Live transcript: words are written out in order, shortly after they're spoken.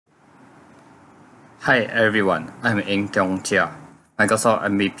Hi everyone, I'm Eng Kyong Chia, Microsoft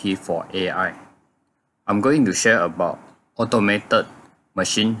MVP for AI. I'm going to share about automated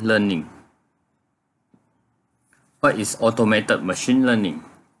machine learning. What is automated machine learning?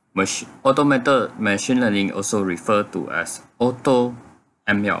 Automated machine learning, also referred to as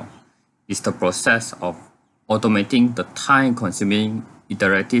AutoML, is the process of automating the time-consuming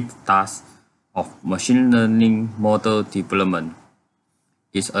iterative task of machine learning model development.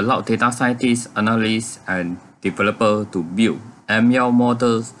 It allows data scientists, analysts, and developers to build ML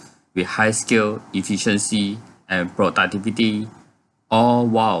models with high scale, efficiency, and productivity, all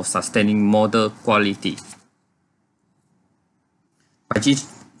while sustaining model quality.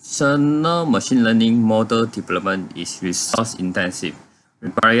 Traditional machine learning model development is resource intensive,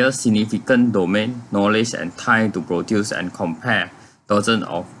 requires significant domain knowledge and time to produce and compare dozens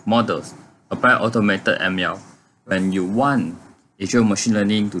of models. Apply automated ML when you want Azure machine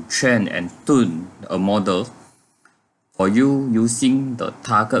learning to train and tune a model for you using the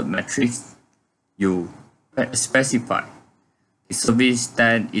target metrics you specify. The service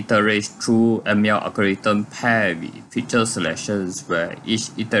then iterates through ML algorithm paired with feature selections where each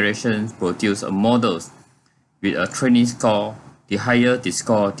iteration produces a model with a training score. The higher the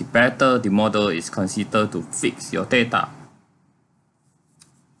score, the better the model is considered to fix your data.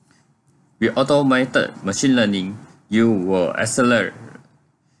 With automated machine learning, you will accelerate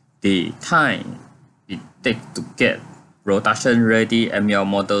the time it takes to get production-ready ML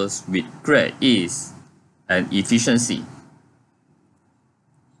models with great ease and efficiency.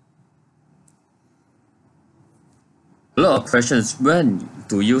 A lot of questions when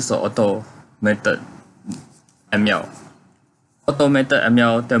to use the automated ML. Automated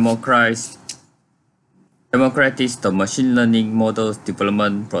ML democratizes the machine learning model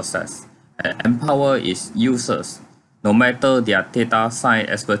development process and empower its users, no matter their data science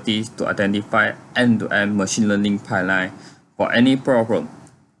expertise, to identify end-to-end machine learning pipeline for any problem.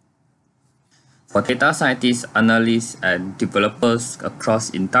 For data scientists, analysts, and developers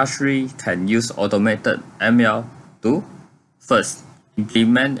across industry can use automated ML to first,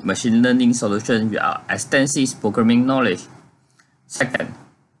 implement machine learning solutions with extensive programming knowledge. Second,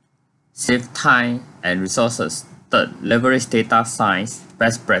 save time and resources. Third, leverage data science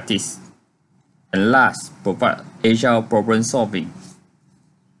best practice. And last, provide agile problem solving.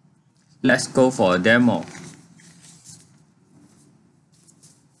 Let's go for a demo.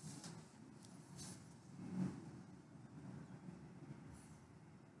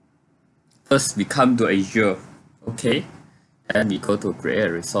 First, we come to Azure. Okay, then we go to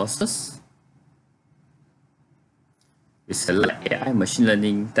create resources. We select AI machine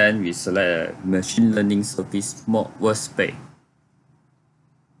learning, then we select machine learning service mode workspace.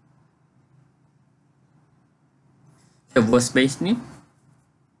 The workspace name,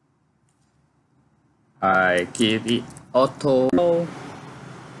 I give it auto,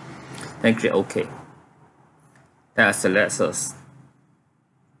 then click OK. Then I select source,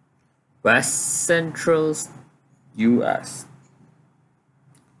 West Central US.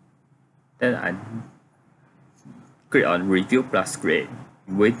 Then I click on review plus create.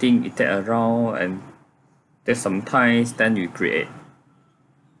 Waiting it take around and take some time, then you create.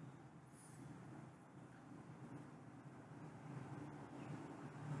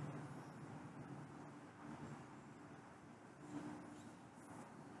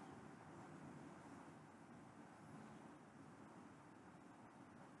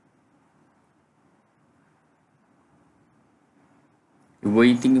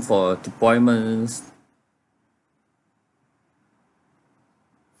 Waiting for deployments.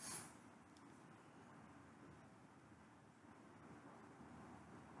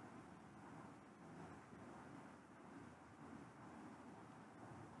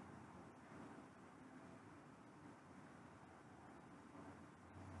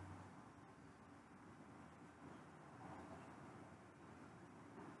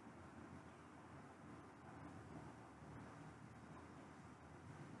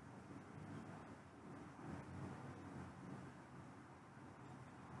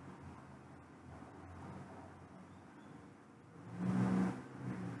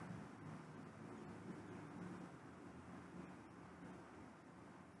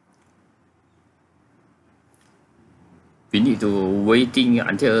 We need to waiting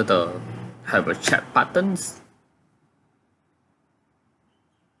until the have a chat buttons.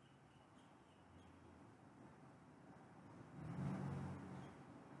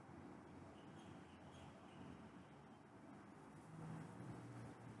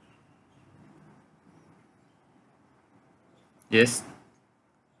 Yes,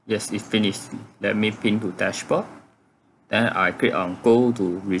 it's finished. Let me pin to dashboard. Then I click on go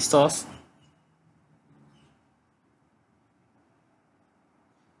to resource.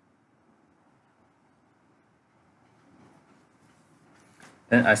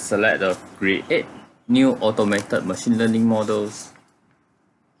 Then I select the create new automated machine learning models.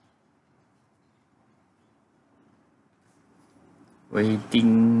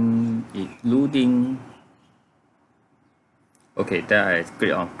 Waiting it loading. Okay, then I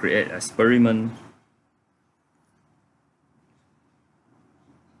click on create experiment.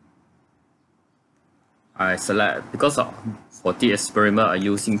 I select, because for the experiment I'm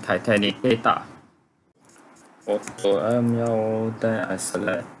using Titanic data. For ML, then I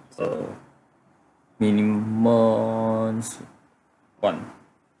select the minimum one.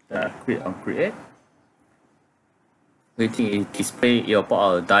 Then I click on create. Waiting it display, it will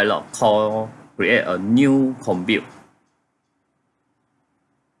put a dialog called create a new compute.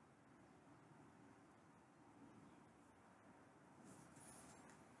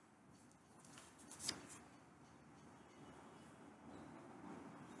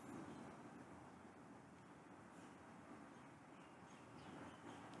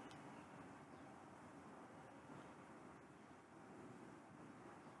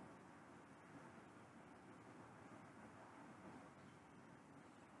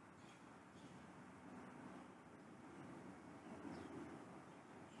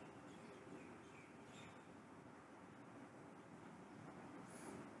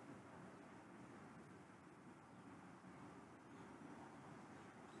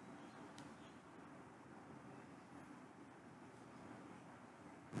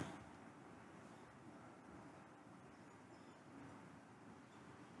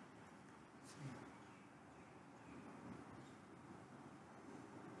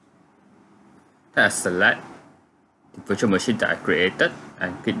 Then I select the virtual machine that I created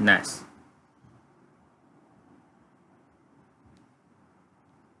and click next.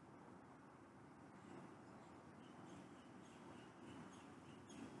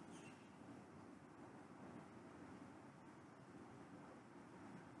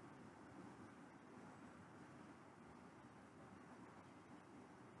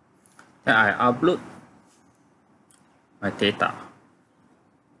 Then I upload my data.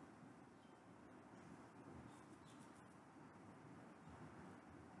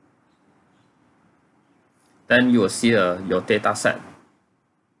 Then you will see your data set.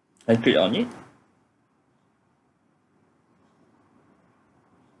 And click on it.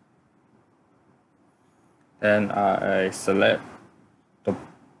 Then I select the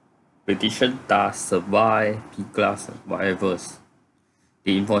prediction does survive P class, whatever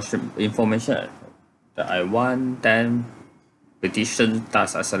the information that I want. Then prediction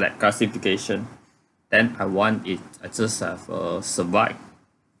does I select classification. Then I want it, I just have survive.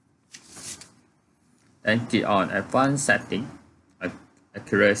 Then click on advanced setting,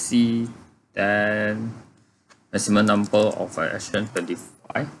 accuracy, then maximum number of action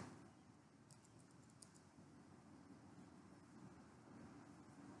 25.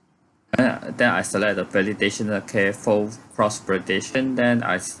 Then I select the validation careful cross validation. Then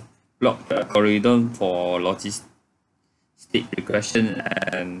I block the algorithm for logistic regression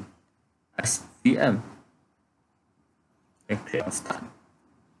and SVM. And click on start.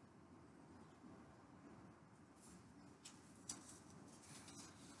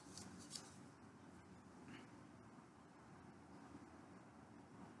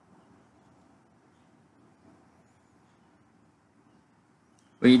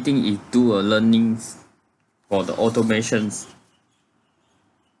 Waiting it do a learning for the automations.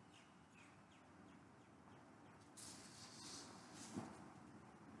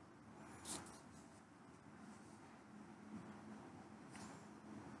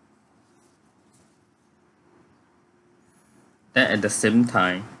 Then at the same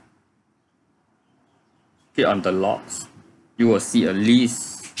time, click on the logs. You will see a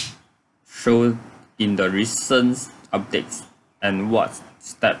list shown in the recent updates and what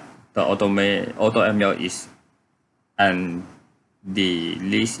step the AutoML is, and the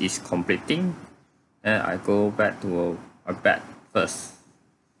list is completing. And I go back to a bed first.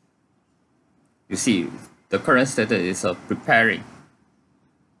 You see the current status is preparing.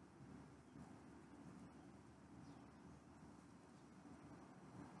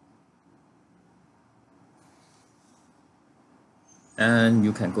 And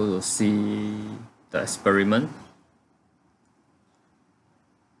you can go to see the experiment.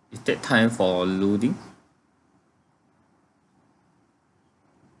 It takes time for loading.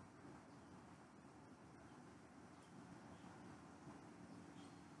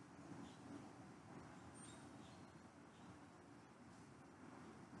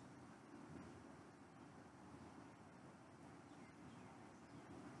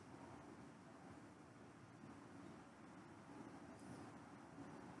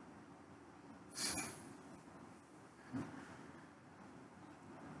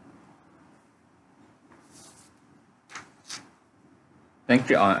 then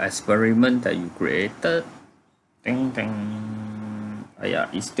click on experiment that you created. Ding ding. Yeah,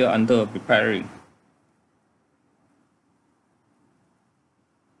 it's still under preparing.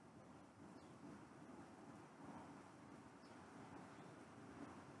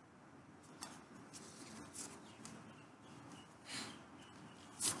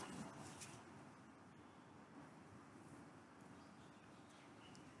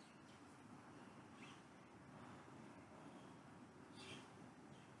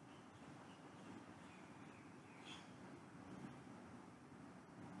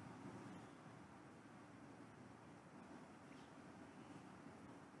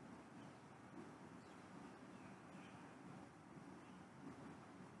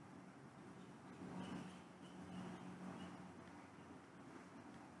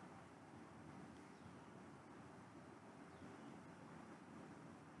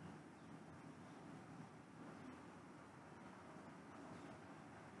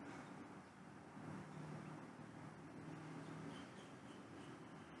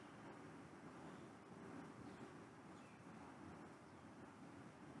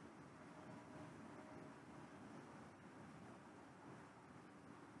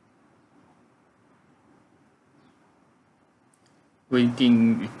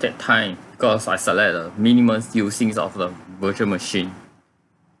 Waiting it take time because I select the minimum usings of the virtual machine.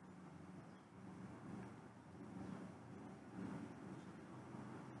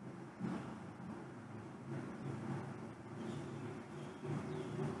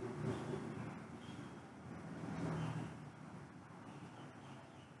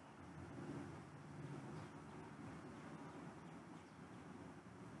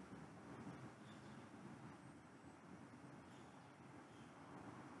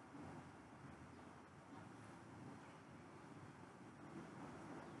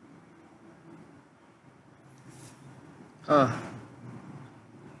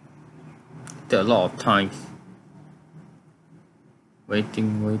 Take a lot of time.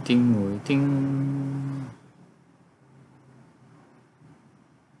 Waiting. Waiting.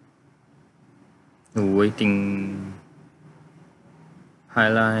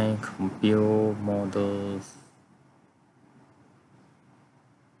 Highlight, compute models.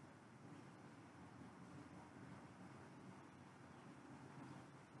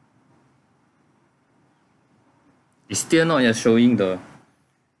 It's still not yet showing the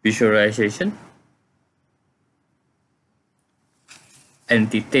visualization and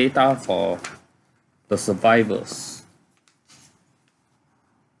the data for the survivors.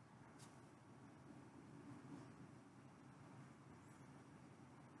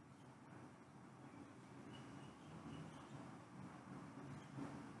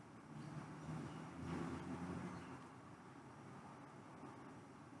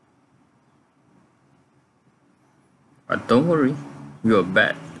 But don't worry, you're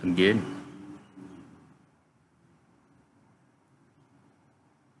back again.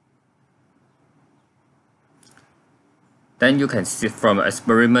 Then you can see from the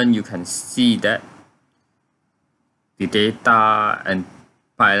experiment, you can see that the data and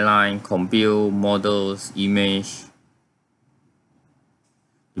pipeline, compute, models, image,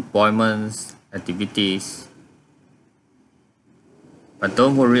 deployments, activities. But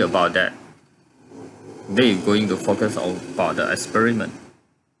don't worry about that. Today we're going to focus on about the experiment.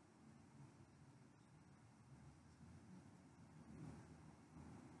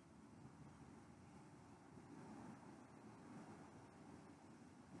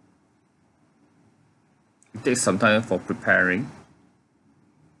 It takes some time for preparing.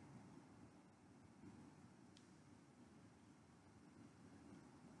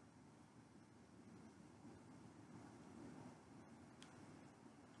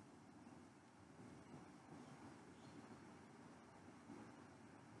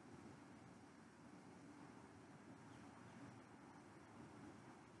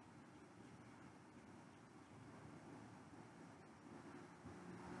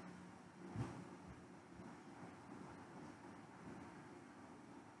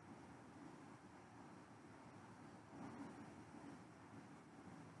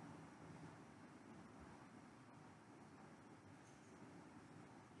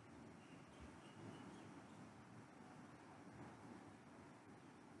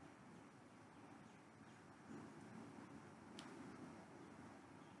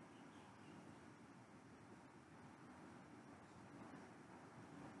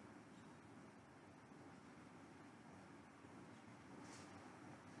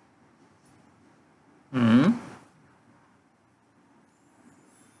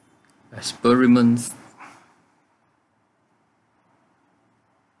 Experiments.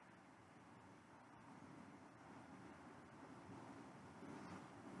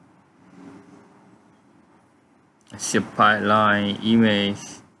 ship pipeline, image,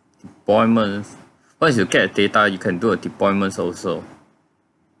 deployment. Once you get data, you can do a deployment also.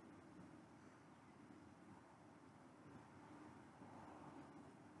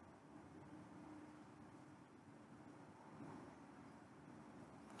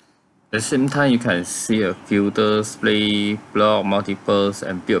 At the same time, you can see a filter, split, block multiples,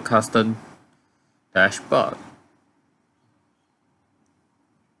 and build custom dashboard.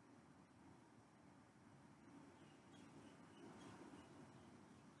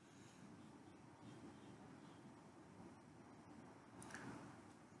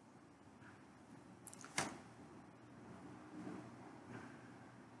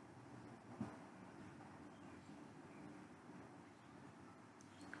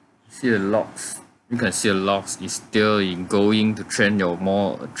 See the logs. You can see the logs is still going to train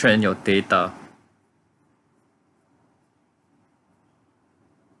your data.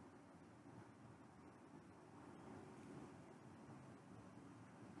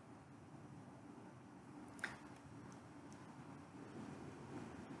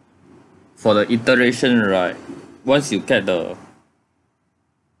 For the iteration, right? Once you get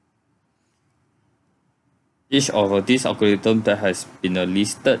each of these algorithms that has been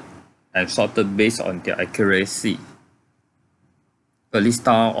listed and sorted based on their accuracy. List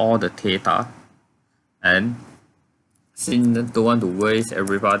down all the data, and since I don't want to waste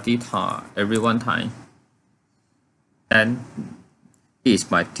everyone time, and this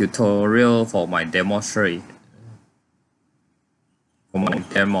is my tutorial for my demo.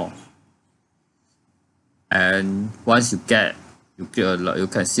 And once you can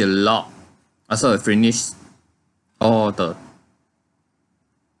see a log. Also, I finished all the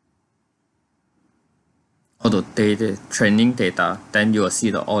data, training data, then you will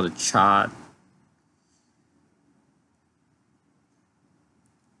see all the chart.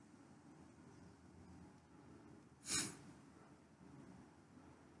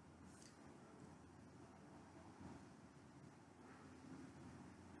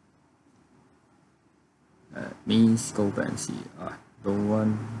 Means go back and see. Don't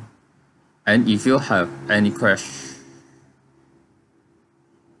want. And if you have any question,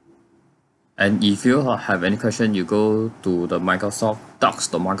 you go to the Microsoft Docs,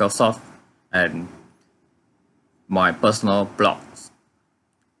 and my personal blogs.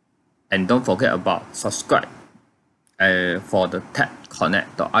 And don't forget about subscribe for the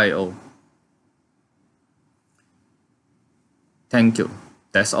techconnect.io. Thank you.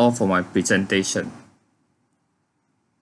 That's all for my presentation.